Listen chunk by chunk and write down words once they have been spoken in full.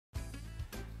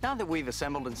Now that we've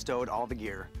assembled and stowed all the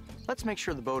gear, let's make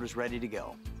sure the boat is ready to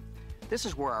go. This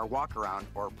is where our walk-around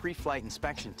or pre-flight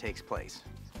inspection takes place.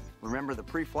 Remember the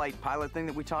pre-flight pilot thing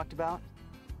that we talked about?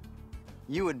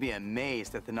 You would be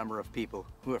amazed at the number of people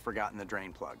who have forgotten the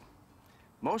drain plug.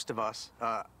 Most of us,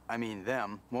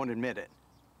 them, won't admit it,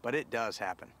 but it does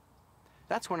happen.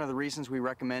 That's one of the reasons we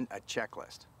recommend a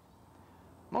checklist.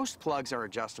 Most plugs are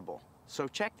adjustable, so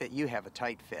check that you have a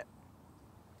tight fit.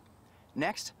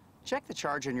 Next, check the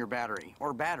charge on your battery,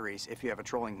 or batteries if you have a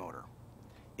trolling motor.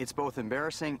 It's both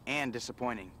embarrassing and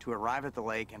disappointing to arrive at the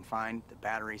lake and find the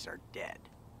batteries are dead.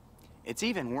 It's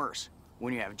even worse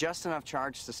when you have just enough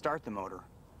charge to start the motor,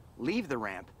 leave the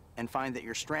ramp, and find that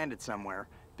you're stranded somewhere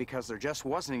because there just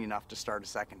wasn't enough to start a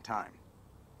second time.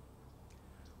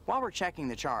 While we're checking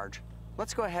the charge,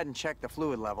 let's go ahead and check the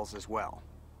fluid levels as well.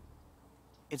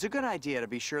 It's a good idea to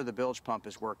be sure the bilge pump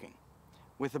is working.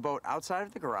 With the boat outside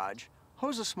of the garage,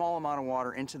 hose a small amount of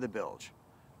water into the bilge,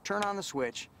 turn on the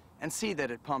switch, and see that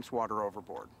it pumps water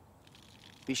overboard.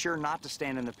 Be sure not to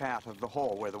stand in the path of the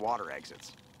hole where the water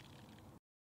exits.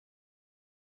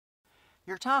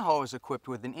 Your Tahoe is equipped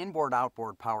with an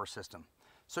inboard-outboard power system,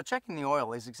 so checking the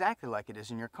oil is exactly like it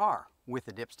is in your car, with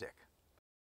a dipstick.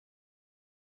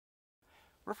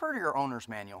 Refer to your owner's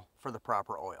manual for the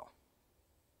proper oil.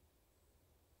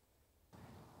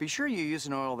 Be sure you use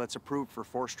an oil that's approved for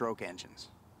 4-stroke engines.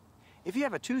 If you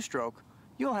have a 2-stroke,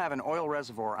 you'll have an oil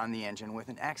reservoir on the engine with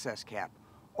an access cap,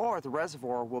 or the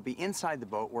reservoir will be inside the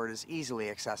boat where it is easily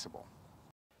accessible.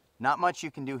 Not much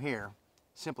you can do here.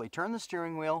 Simply turn the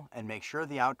steering wheel and make sure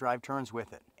the outdrive turns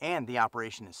with it, and the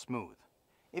operation is smooth.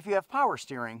 If you have power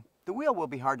steering, the wheel will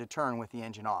be hard to turn with the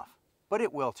engine off, but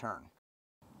it will turn.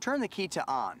 Turn the key to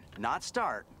on, not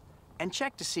start, and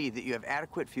check to see that you have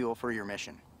adequate fuel for your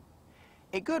mission.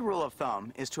 A good rule of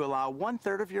thumb is to allow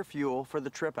 1/3 of your fuel for the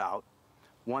trip out,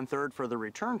 1/3 for the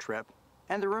return trip,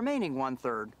 and the remaining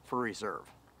 1/3 for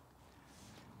reserve.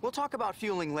 We'll talk about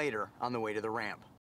fueling later on the way to the ramp.